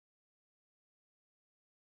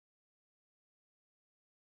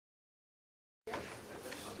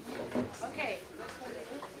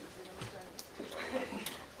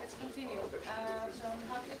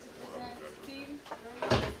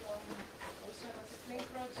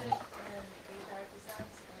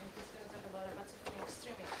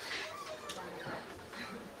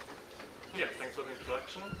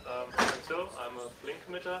introduction. I'm a Flink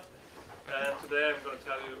committer, and today I'm going to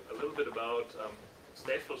tell you a little bit about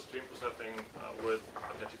stateful stream processing with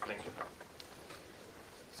Pache Flink.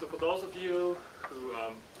 So for those of you who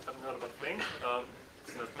haven't heard about Flink,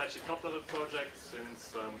 it's an Apache top-level project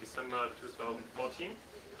since December 2014.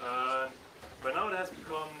 By now it has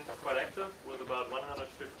become quite active with about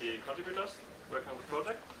 150 contributors working on the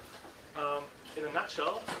project. In a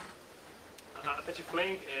nutshell, Apache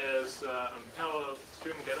Flink is a parallel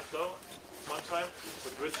stream and data flow runtime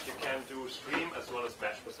with which you can do stream as well as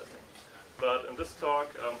batch processing. But in this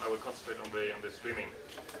talk, I will concentrate on the streaming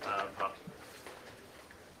part.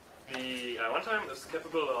 The runtime is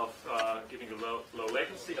capable of giving you low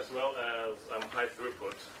latency as well as high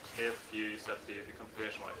throughput if you set the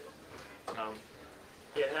configuration right.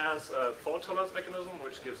 It has a fault tolerance mechanism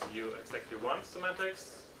which gives you exactly one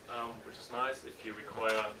semantics, which is nice if you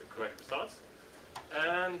require the correct results.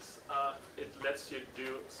 And it lets you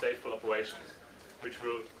do stateful operations, which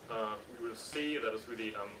we will see that is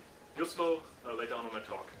really useful later on in my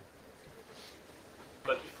talk.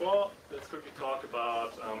 But before, let's quickly talk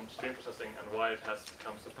about stream processing and why it has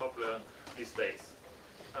become so popular these days.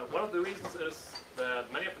 One of the reasons is that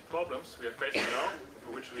many of the problems we are facing now,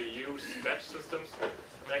 for which we use batch systems, are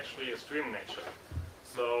actually a stream nature.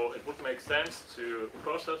 So it would make sense to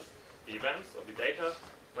process the events of the data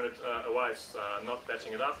when it arrives, not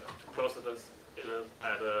batching it up, to process it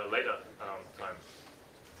at a later time.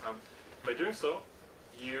 By doing so,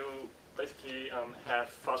 you basically have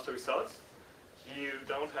faster results. You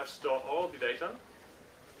don't have to store all the data,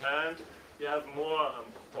 and you have more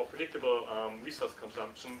predictable resource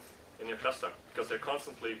consumption in your cluster because they're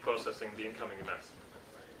constantly processing the incoming events.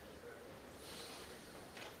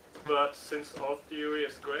 But since all theory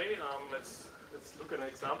is gray, let's look at an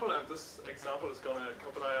example, and this example is going to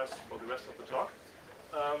accompany us for the rest of the talk.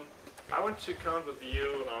 I want to count with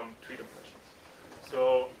you tweet impressions.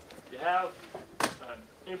 So you have an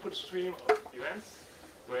input stream of events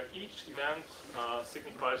where each event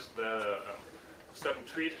signifies that a certain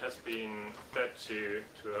tweet has been fed to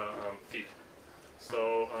a feed.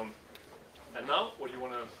 So, and now what you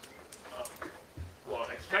want to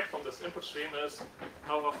extract from this input stream is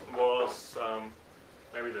how often was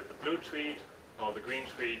maybe the blue tweet or the green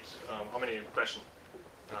tweet, how many impressions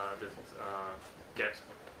did it get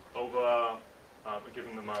over a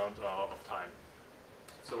given amount of time.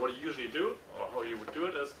 So what you usually do, or how you would do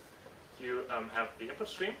it, is you have the input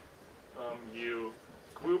stream, you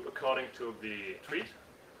group according to the tweet,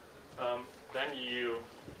 then you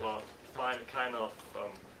define a kind of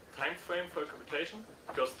time frame for computation,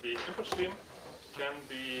 because the input stream can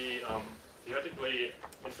be theoretically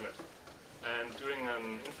infinite. And doing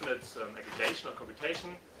an infinite aggregation or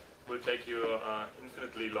computation will take you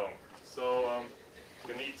infinitely long. So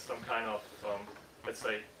you need some kind of, let's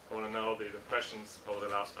say, I want to know the impressions over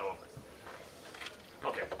the last hour.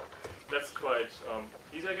 Okay, that's quite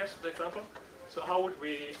easy, I guess, the example. So how would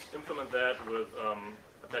we implement that with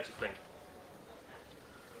Apache Flink?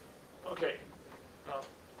 Okay,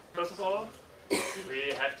 first of all,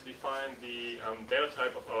 we have to define the data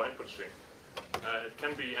type of our input stream. It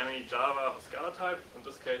can be any Java or Scala type. In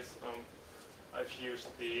this case, I've used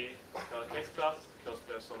the Scala case class because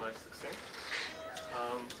they're so nice to sing.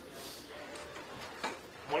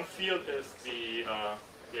 One field is the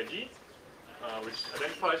ID, which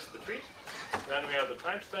identifies the tweet. Then we have the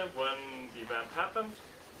timestamp when the event happened,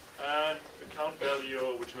 and the count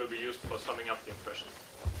value, which will be used for summing up the impression.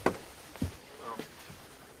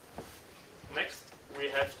 Next, we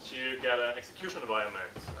have to get an execution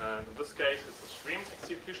environment, and in this case it's a stream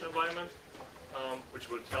execution environment, which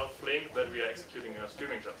will tell Flink that we are executing a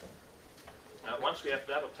streaming job. Once we have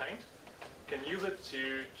that obtained, we can use it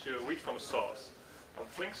to read from a source.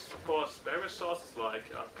 Flink supports various sources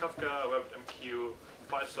like Kafka, RabbitMQ,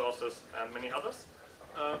 file sources, and many others.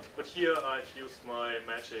 But here I've used my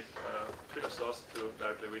magic Twitter source to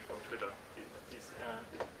directly read from Twitter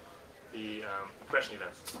the impression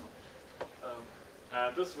events.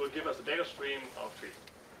 And this will give us a data stream of tweets.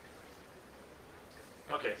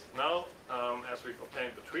 Okay, so now as we've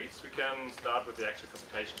obtained the tweets, we can start with the actual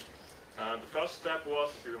computation. The first step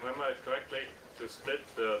was, if you remember it correctly, to split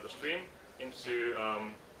the stream into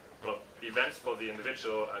the events for the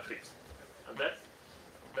individual tweets. And that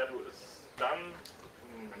was done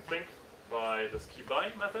in Flink by this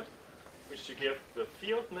keyBy method, which you give the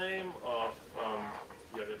field name of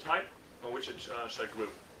the type on which it shall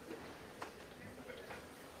group.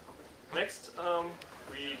 Next,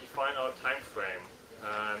 we define our time frame,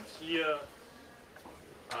 and here,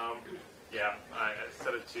 I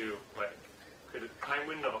set it to create a time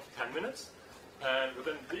window of 10 minutes, And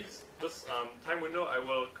within this time window, I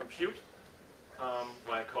will compute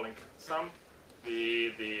by calling sum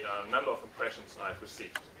the number of impressions I've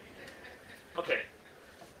received. Okay,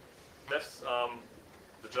 that's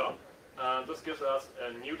the job. This gives us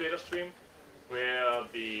a new data stream where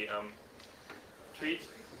the tweet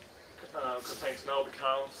contains now the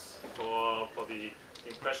counts for the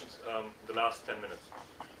impressions the last 10 minutes.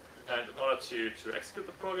 And in order to execute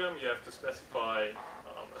the program, you have to specify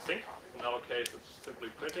a sync. In our case, it's simply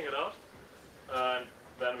printing it out. And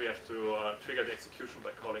then we have to trigger the execution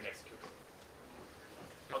by calling execute.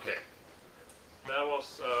 Okay, that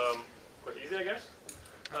was quite easy, I guess.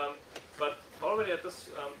 But already at this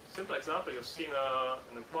simple example, you've seen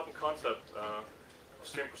an important concept of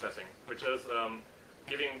stream processing, which is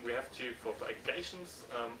we have to, for aggregations,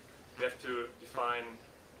 we have to define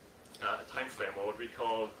a time frame, or what we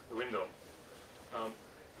call the window.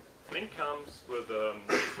 Flink comes with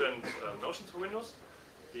different notions for windows.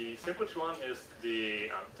 The simplest one is the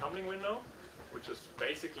tumbling window, which is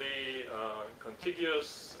basically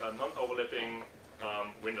contiguous, non-overlapping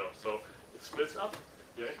window. So it splits up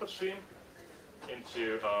your input stream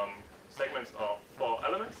into segments of 4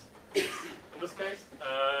 elements, in this case.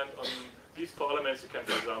 And on these 4 elements, you can,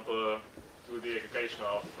 for example, do the aggregation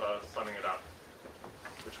of summing it up,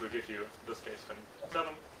 which will give you, in this case,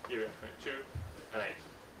 27, here 22, and 8.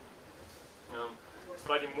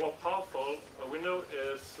 Slightly more powerful window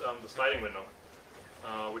is the sliding window,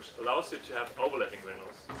 which allows you to have overlapping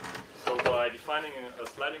windows. So by defining a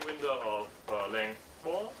sliding window of length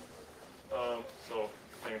 4, so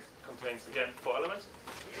it contains again 4 elements,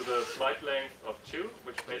 with a slide length of 2,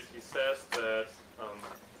 which basically says that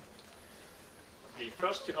the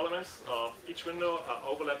first 2 elements of each window are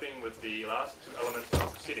overlapping with the last 2 elements of the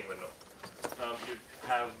preceding window. You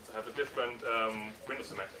have a different window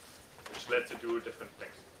semantics, which lets you do different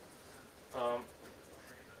things.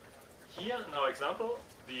 Here in our example,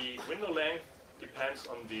 the window length depends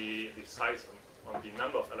on the size, on the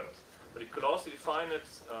number of elements. But you could also define it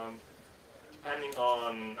depending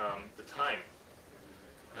on the time.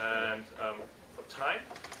 And for time,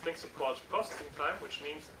 Flink supports processing time, which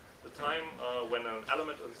means the time when an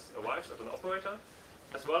element arrives at an operator,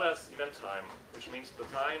 as well as event time, which means the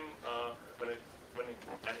time when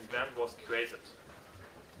an event was created.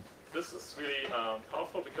 This is really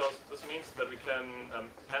powerful because this means that we can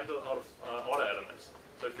handle out of order elements.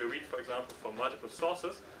 So if you read, for example, from multiple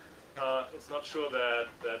sources, it's not sure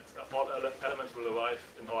that all elements will arrive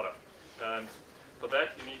in order. And for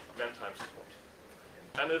that, you need event time support.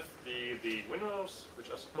 And if the windows, which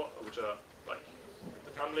are like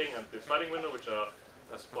the tumbling and the sliding window, which are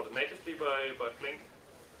supported natively by Flink,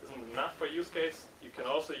 isn't enough for a use case, you can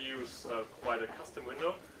also use quite a custom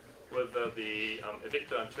window with the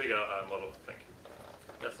evictor and trigger model of Flink.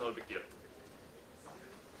 That's not a big deal.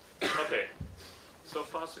 Okay, so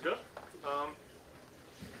far so good.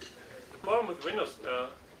 The problem with Windows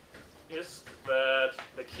is that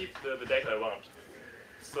they keep the data around.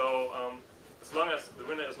 So as long as the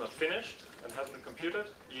window is not finished and hasn't been computed,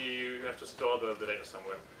 you have to store the data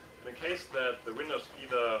somewhere. In the case that the window is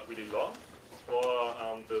either really long or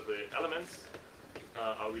the elements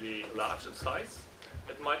are really large in size,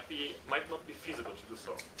 it might not be feasible to do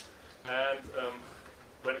so. And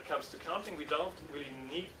when it comes to counting, we don't really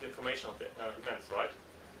need the information of the events, right?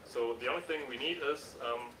 So the only thing we need is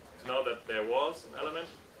to know that there was an element,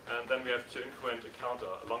 and then we have to increment a counter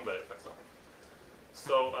along that, for example.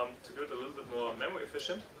 So to do it a little bit more memory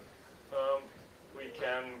efficient, we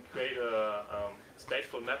can create a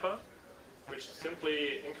stateful mapper, which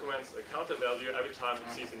simply increments a counter value every time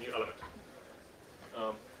it sees a new element.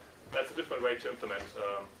 That's a different way to implement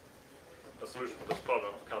a solution for this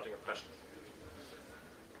problem of counting impressions.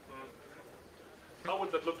 How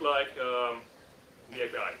would that look like in the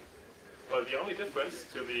API? Well, the only difference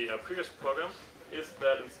to the previous program is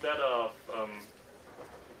that instead of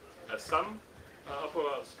a sum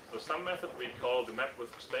method, we call the map with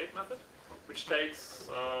state method, which takes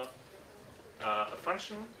a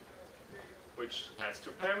function which has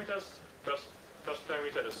 2 parameters. First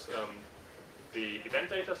parameter is the event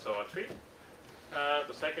data, so our tree.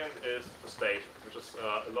 The second is the state, which is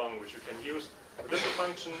a long, which you can use within the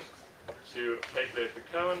function to calculate the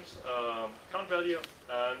current count value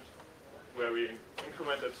and where we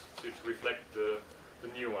increment it to reflect the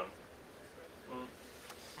new one.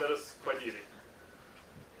 That is quite easy.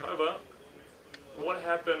 However, what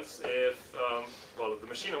happens if well, the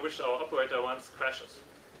machine on which our operator runs crashes?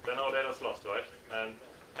 Then our data is lost, right? And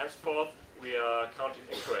henceforth, we are counting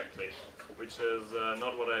incorrectly, which is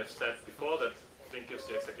not what I've said before, that Flink gives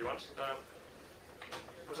you exactly one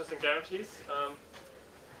processing guarantees.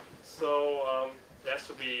 So there has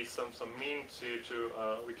to be some mean to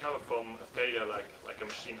recover from a failure like a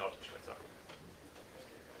machine outage, for example.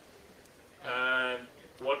 And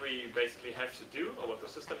what we basically have to do, or what the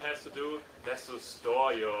system has to do, it has to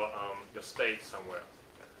store your state somewhere.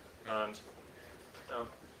 And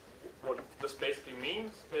what this basically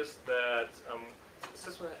means is that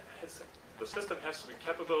the system has to be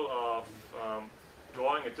capable of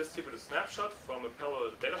drawing a distributed snapshot from a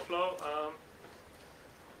parallel data flow,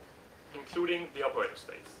 including the operator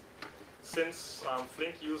states. Since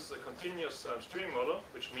Flink uses a continuous streaming model,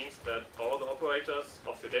 which means that all the operators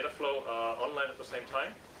of the data flow are online at the same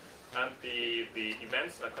time, and the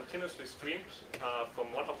events are continuously streamed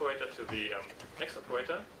from one operator to the next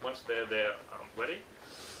operator once they're ready,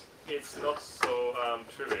 it's not so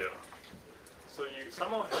trivial. So you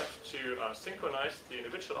somehow have to synchronize the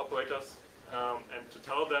individual operators and to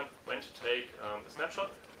tell them when to take a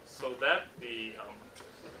snapshot, so that the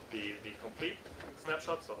complete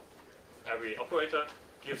snapshots of every operator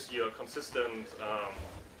gives you a consistent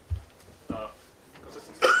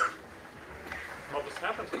system. How this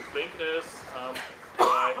happens in Flink is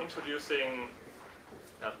by introducing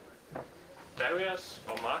barriers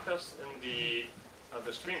or markers in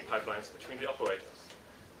the streaming pipelines between the operators.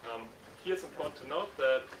 Here it's important to note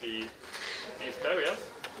that these barriers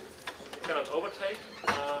cannot overtake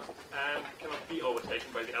and cannot be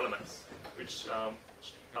overtaken by the elements, which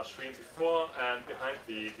are streamed before and behind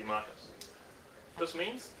the markers. This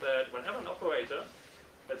means that whenever an operator,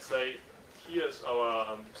 let's say here's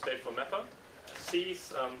our stateful mapper,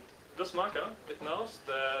 sees this marker, it knows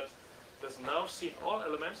that it has now seen all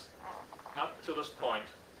elements up to this point.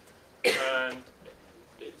 And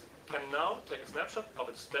it can now take a snapshot of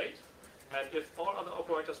its state, and if all other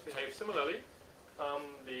operators behave similarly,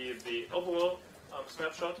 the overall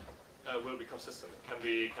snapshot will be consistent. Can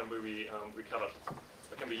be recovered.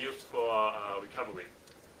 It can be used for recovery.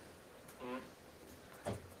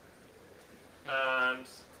 And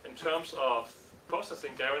in terms of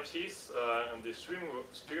processing guarantees in the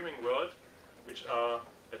streaming world, which are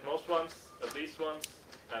at most ones, at least ones,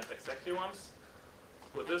 and exactly ones,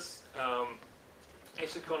 with this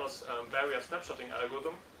asynchronous barrier snapshotting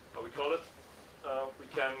algorithm, how we call it, we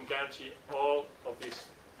can guarantee all of these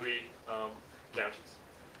three guarantees.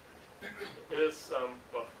 It is,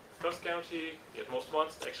 well, first guarantee, the at most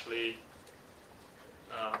ones, actually,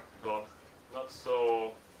 well, not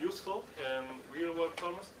so useful in real-world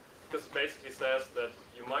problems, because it basically says that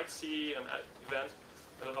you might see an event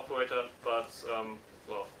in an operator, but,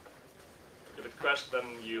 well, if it crashed, then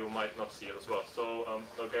you might not see it as well. So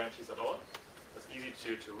no guarantees at all. It's easy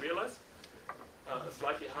to realize. A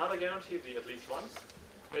slightly harder guarantee, the at least once,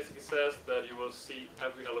 basically says that you will see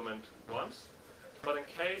every element once. But in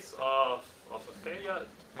case of a failure, it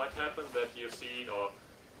might happen that you see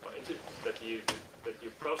that you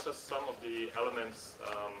process some of the elements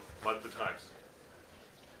multiple times.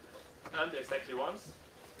 And exactly once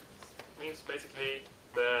means basically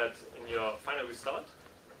that in your final result,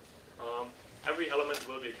 every element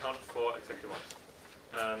will be accounted for exactly once.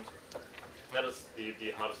 And that is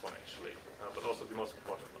the hardest one actually, but also the most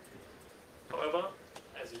important one. However,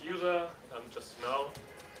 as a user, just to know,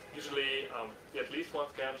 usually the at least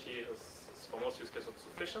once guarantee is for most use cases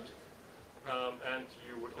sufficient. And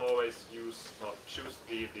you would always choose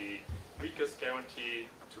the weakest guarantee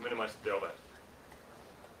to minimize the overhead.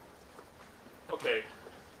 Okay,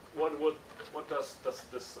 what does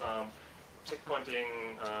this checkpointing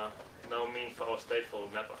now mean for our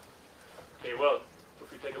stateful mapper? Okay, well,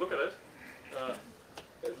 if we take a look at it,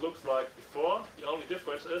 it looks like before. The only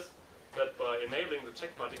difference is that by enabling the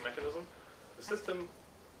checkpointing mechanism, the system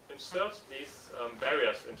inserts these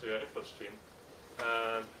barriers into your input stream.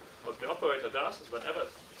 And what the operator does is whenever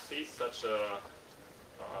it sees such a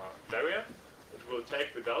barrier, it will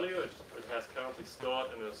take the value it has currently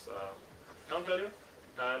stored in its count value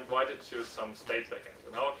and write it to some state backend.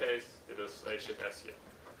 In our case, it is HFS here.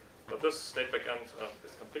 But this state backend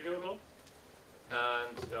is configurable.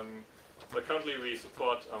 And but currently we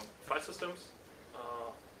support file systems,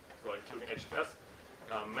 well, including HFS,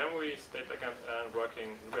 memory state backend, and we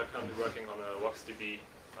are currently working on a RocksDB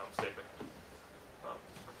state backend.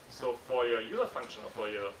 So for your user function, or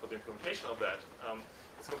for the implementation of that,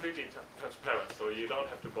 it's completely transparent. So you don't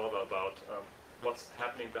have to bother about what's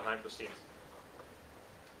happening behind the scenes.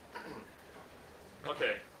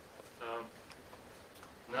 Okay.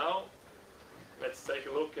 Now let's take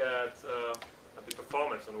a look at the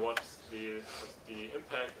performance and what's the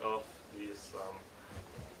impact of this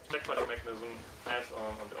checkpointing mechanism has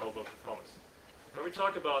on the overall performance. When we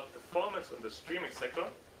talk about performance in the streaming sector,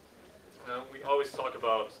 we always talk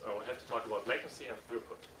about, or have to talk about latency and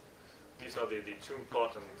throughput. these are the two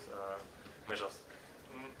important measures.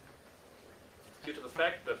 Due to the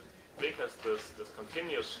fact that Flink has this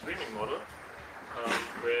continuous streaming model,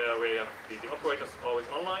 where the operator is always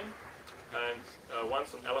online, and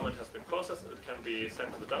once an element has been processed, it can be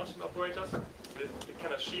sent to the downstream operators. It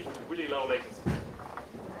can achieve really low latency.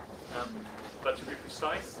 But to be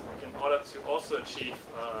precise, in order to also achieve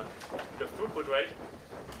the throughput rate,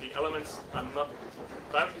 the elements are not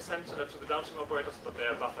directly sent to the downstream operators, but they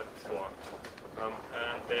are buffered before.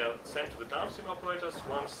 And they are sent to the downstream operators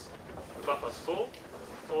once the buffer is full,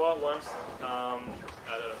 or once a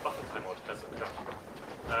buffer timeout has occurred.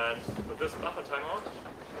 And with this buffer timeout,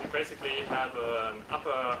 we basically have an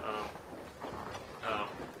upper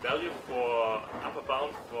value for upper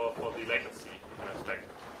bound for the latency you can expect.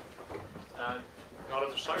 And in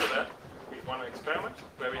order to show you that, we run an experiment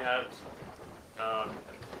where we had a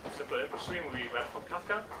simple input stream we ran from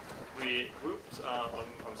Kafka. We grouped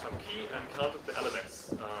on some key and counted the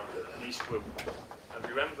elements in each group. And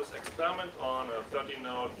we ran this experiment on a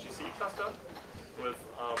 13-node GCE cluster with,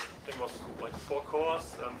 I think it was like 4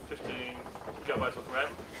 cores and 15 gigabytes of RAM.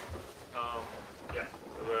 Yeah,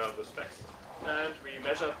 they were the specs. And we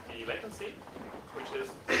measured the latency, which is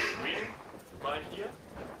the green line here,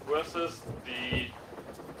 versus the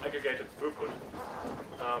aggregated throughput.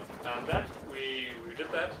 And that we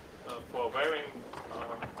did that for varying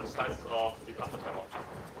the size of the buffer timeout.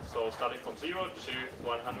 So starting from 0 to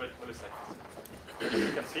 100 milliseconds. As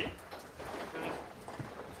you can see,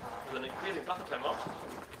 with an increasing buffer timeout,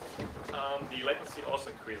 the latency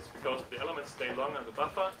also increases because the elements stay longer in the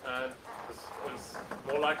buffer, and it's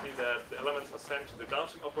more likely that the elements are sent to the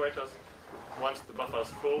downstream operators once the buffer is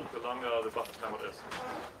full, the longer the buffer timeout is.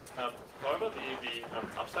 However,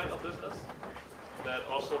 the upside of this is that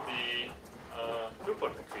also the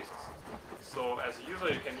throughput increases. So as a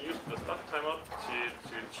user, you can use this buffer timeout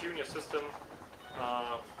to tune your system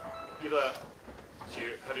either to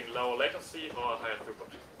having lower latency or higher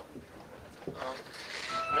throughput.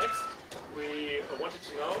 Next, we wanted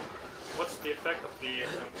to know what's the effect of the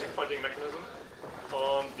checkpointing mechanism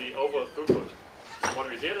on the overall throughput. What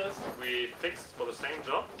we did is we fixed for the same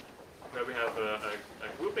job, where we have a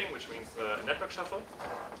grouping, which means a network shuffle.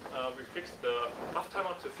 We fixed the buffer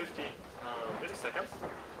timeout to 50 milliseconds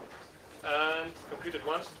and computed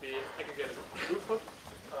once the aggregated throughput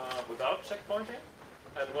without checkpointing,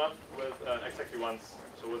 and one with exactly once,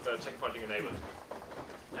 so with checkpointing enabled.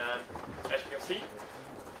 And as you can see,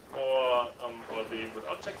 for the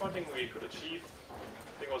without checkpointing, we could achieve,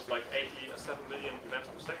 I think it was like 87 million events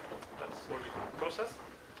per second. That's what we could process.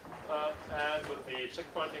 And with the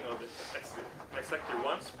checkpointing or the exactly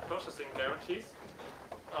once processing guarantees,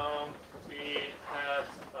 we had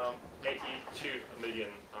 82 million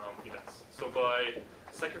events. So by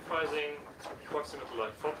sacrificing approximately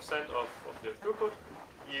like 4% of your throughput,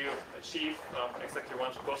 you achieve exactly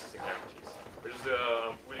once processing guarantees, which is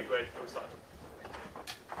a really great result.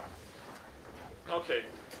 Okay,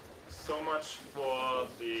 so much for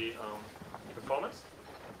the performance.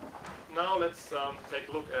 Now let's take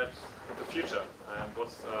a look at the future and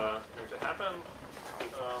what's going to happen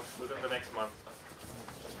within the next month.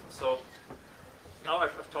 So now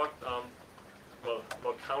I've talked well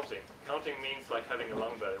about counting. Counting means like having a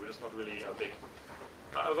long value, which is not really big.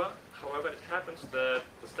 However, it happens that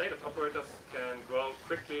the state of operators can grow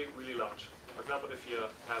quickly, really large. For example, if you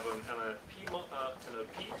have an NLP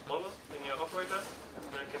model in your operator,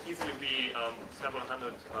 then it can easily be several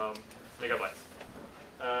hundred megabytes.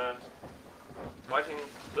 And writing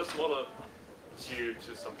this model to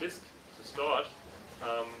some disk to store it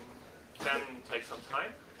can take some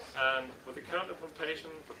time. And with the current implementation,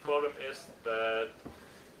 the problem is that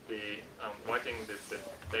the writing the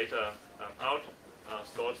data out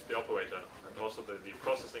stores the operator and also the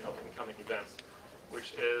processing of incoming events,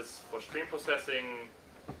 which is for stream processing,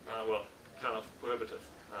 well, kind of prohibitive.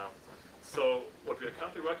 So what we are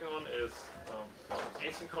currently working on is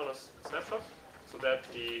asynchronous snapshot, so that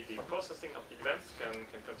the processing of the events can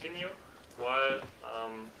continue while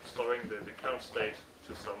storing the current state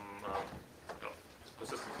to some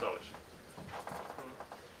persistent storage.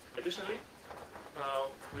 Additionally,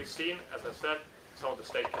 we've seen, as I said, some of the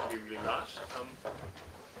state can be really large,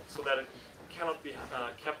 so that it cannot be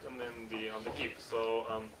kept on the heap.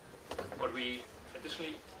 So what we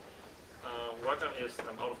additionally work on is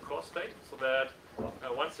an out-of-core state, so that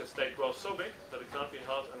once your state grows so big that it cannot be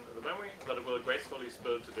held in the memory, that it will gracefully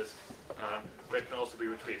spill to disk, where it can also be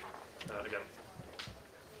retrieved again.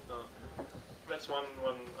 That's one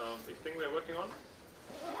big thing we're working on.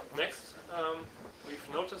 Next, we've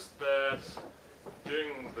noticed that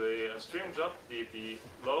during the stream job, the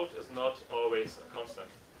load is not always constant.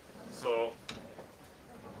 So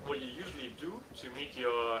what you usually do to meet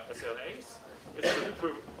your SLAs is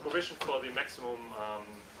to provision for the maximum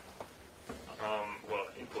well,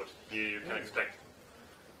 input you can expect.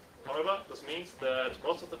 However, this means that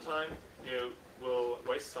most of the time you will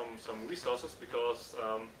waste some resources because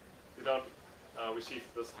you don't receive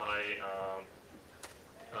this high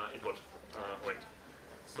input rate.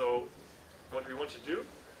 So what we want to do,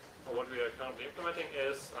 or what we are currently implementing,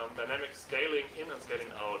 is dynamic scaling in and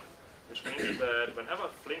scaling out, which means that whenever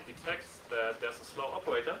Flink detects that there's a slow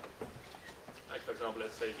operator, like for example,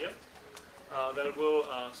 let's say here, then it will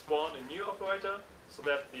spawn a new operator so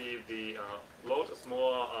that the load is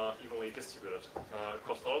more evenly distributed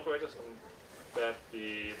across all operators, and that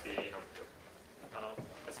the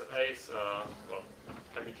SLAs well,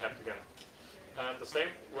 can be kept again. And the same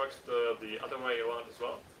works the other way around as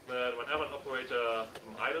well. That whenever an operator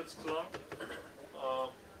idles too long,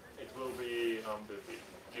 it will be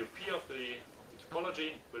the DOP of the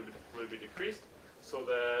topology will be decreased, so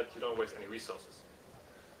that you don't waste any resources.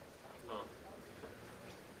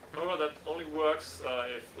 However, that only works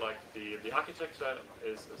if, like, the architecture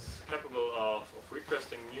is capable of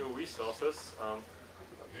requesting new resources,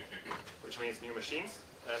 which means new machines,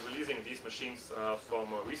 and releasing these machines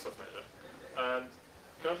from a resource manager. And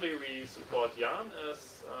currently we support Yarn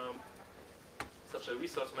as such a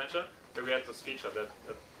resource manager, where we have this feature that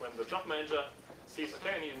when the job manager sees,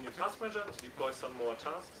 okay, I need a new task manager to deploy some more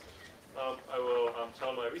tasks, I will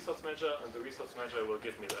tell my resource manager, and the resource manager will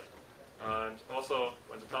give me that. And also,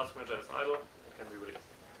 when the task manager is idle, it can be released.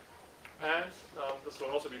 And this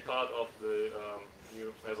will also be part of the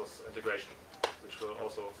new Mesos integration, which will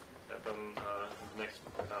also happen in the next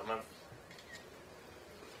month.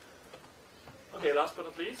 Okay, last but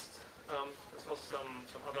not least, there's also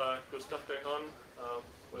some other good stuff going on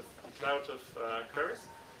with declarative queries.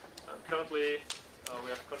 Currently, we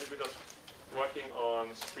have contributors working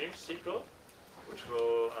on stream SQL, which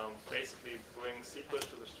will basically bring SQL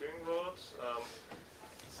to the streaming world,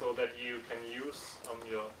 so that you can use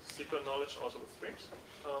your SQL knowledge also with streams.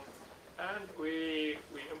 And we're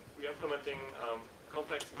implementing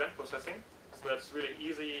complex event processing, so that's really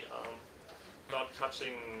easy, not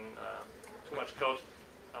touching too much code,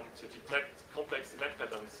 to detect complex event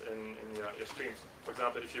patterns in your streams. For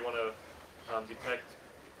example, if you want to detect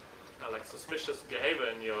like suspicious behavior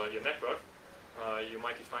in your network, you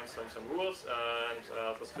might define some rules, and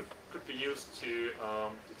this could be used to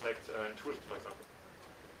detect intrusions, for example.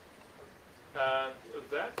 And with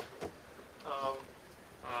that,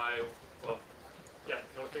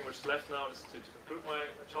 the only thing which is left now is to conclude my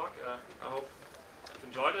talk. I hope you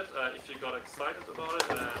enjoyed it. If you got excited about it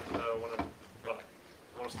and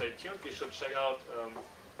want to stay tuned, you should check out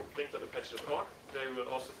Flink.apache.org. There you will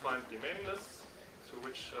also find the mailing list to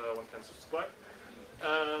which one can subscribe.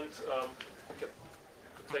 And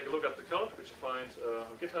take a look at the code, which you find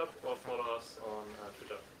on GitHub, or follow us on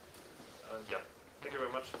Twitter. And yeah, thank you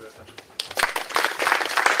very much for your attention.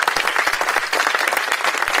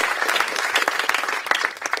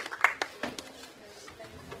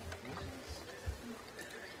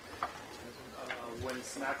 When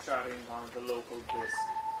snapshotting on the local disk,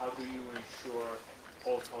 how do you ensure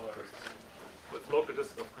fault tolerance? With local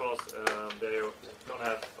disk, of course, they don't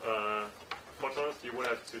have fault tolerance. You would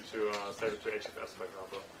have to save it to HFS, for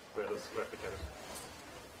example, where it is replicated.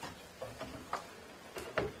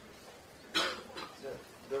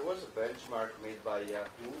 There was a benchmark made by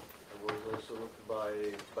Yahoo. It was also looked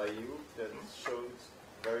by you that showed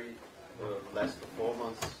very less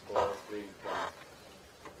performance for Flink than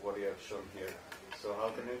what you have shown here. So how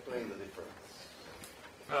can you explain the difference?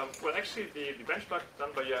 Well, actually, the benchmark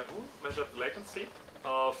done by Yahoo measured the latency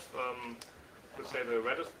of, let's say, the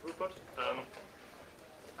Redis throughput,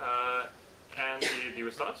 and the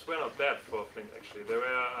results were not bad for Flink. Actually, they were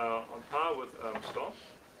on par with Storm,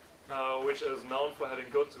 which is known for having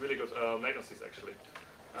really good latencies. Actually,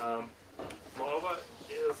 moreover,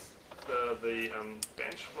 is the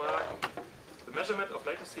benchmark. The measurement of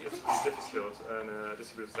latency is difficult in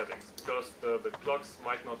distributed settings because the clocks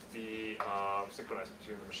might not be synchronized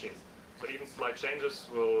between the machines. So even slight changes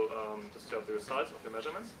will disturb the results of the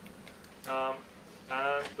measurements.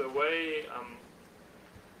 And the way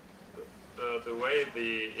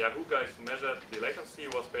the Yahoo guys measured the latency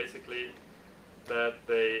was basically that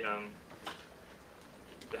they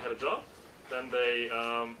had a job, then they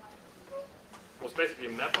was basically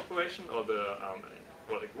a map operation or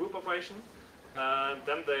a group operation. And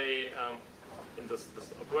then they, in this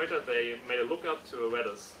operator, they made a lookup to a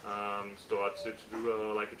Redis store to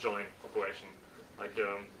do like a join operation.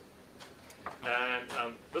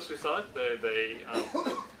 And this result, they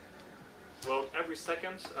well, every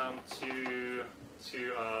second to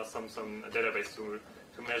some database to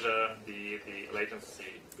measure the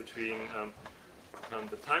latency between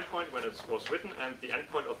the time point when it was written and the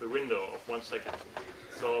endpoint of the window of 1 second.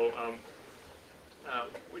 So,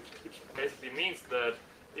 which basically means that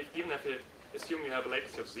even if you assume you have a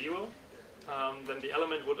latency of 0, then the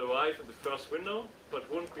element would arrive in the first window, but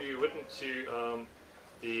wouldn't be written to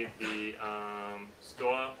the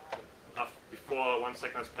store before 1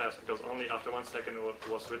 second has passed, because only after 1 second it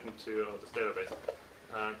was written to this database.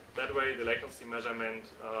 That way, the latency measurement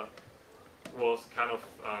was kind of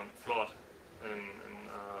flawed in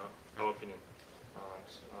our opinion.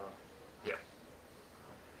 Yeah.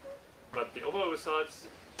 But the overall results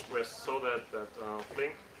were so that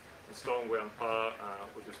Flink and Storm were on par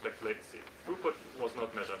with respect to latency. Throughput was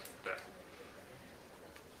not measured there.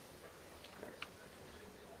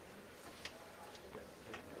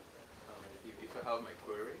 If I have my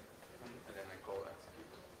query and then I call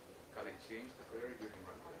execute, can I change the query during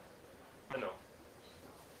runtime? No.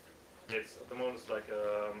 It's at the moment it's like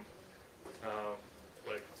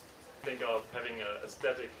think of having a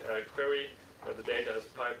static query where the data is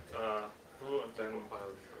piped through and then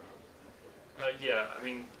yeah, I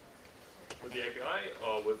mean with the API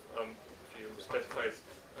or with if you specify it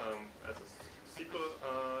as a SQL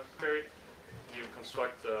query, you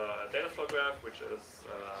construct a data flow graph which is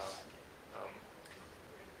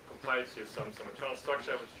compiled to some internal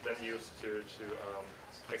structure which is then used to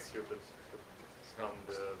execute it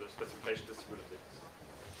the specification distributed.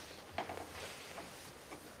 I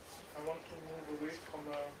want to move away from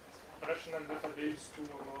a rational database to a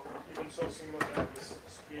more open sourcing model with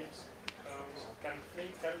streams. Can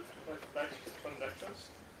Flink help to have batch transactions?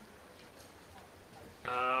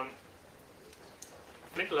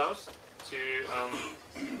 Flink allows to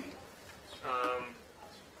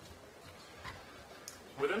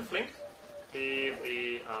within Flink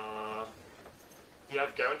you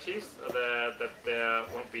have guarantees that there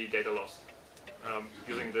won't be data loss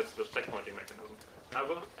using this checkpointing mechanism.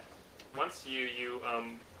 However, once you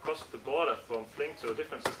cross the border from Flink to a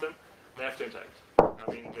different system, they have to interact.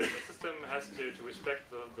 I mean, the system has to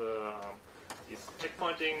respect these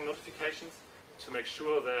checkpointing notifications to make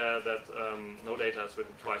sure that no data is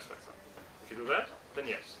written twice, for example. If you do that, then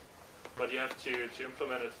yes. But you have to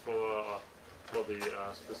implement it for the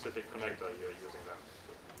specific connector you're using there.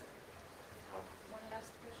 One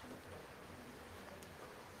last question.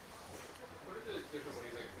 What are the different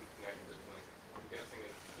ways I can connect to Flink? I'm guessing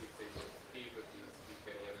it's HTTP, but do you speak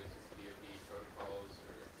any other TCP/IP protocols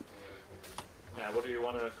or any other things? Yeah, what do you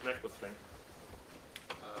want to connect with Flink?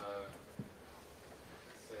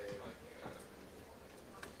 Say like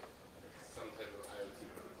some type of IoT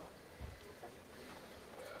protocol.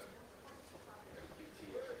 MQT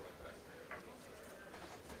or something like that.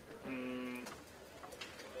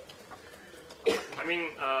 I mean,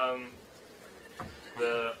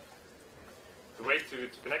 the way to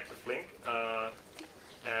connect to Flink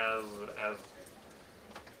as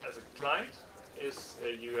a client is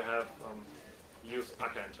you have use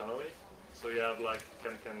Pache internally, so you have like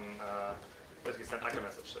can basically send Pache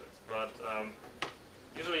message to it. But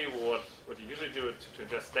usually what you usually do to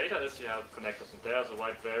ingest data is you have connectors, and there's a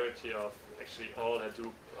wide variety of actually all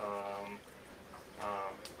Hadoop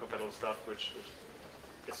compatible stuff which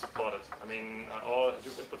is supported. I mean, all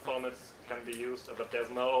Hadoop input formats can be used, but there's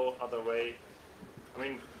no other way. I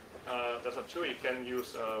mean, that's not true. You can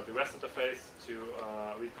use the REST interface to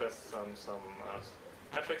request some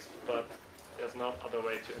metrics, but there's no other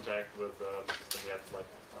way to interact with the system yet, like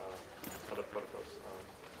other protocols.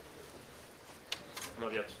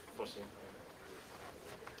 Not yet foreseen.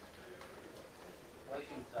 Why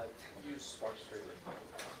can't I use Spark straight?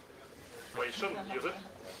 Well, you shouldn't use it.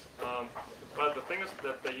 But the thing is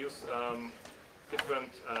that they use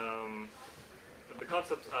different. The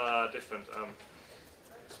concepts are different.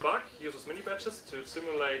 Spark uses mini batches to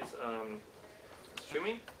simulate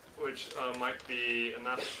streaming, which might be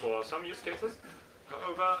enough for some use cases.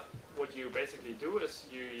 However, what you basically do is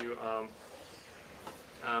you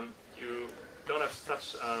don't have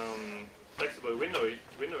such flexible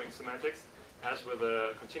windowing semantics as with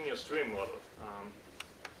a continuous streaming model.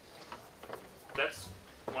 That's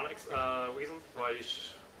one reason why you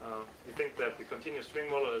think that the continuous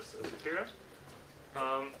streaming model is superior.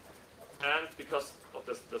 And because of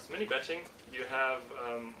this mini batching, you have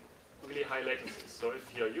really high latencies. So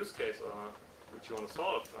if your use case which you want to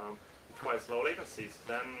solve requires low latencies,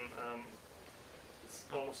 then it's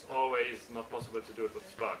almost always not possible to do it with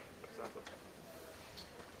Spark, for example.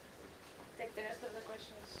 Take the rest of the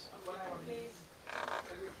questions on the please.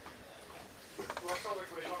 What's the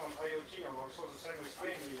question on IoT IoT and also the same with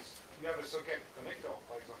Flink is you have a socket connector,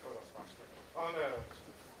 for example, of SparkStream. On a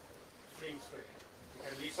Flink string. You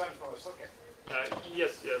can listen for a socket.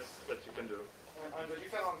 Yes, that you can do. And the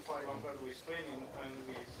difference, for example, with Flink and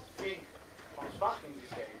with Flink from Spark in this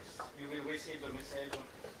case, you will receive the message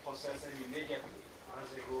and process them immediately as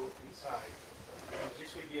they go inside. And this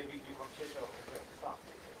will be a big differentiator compared to Spark.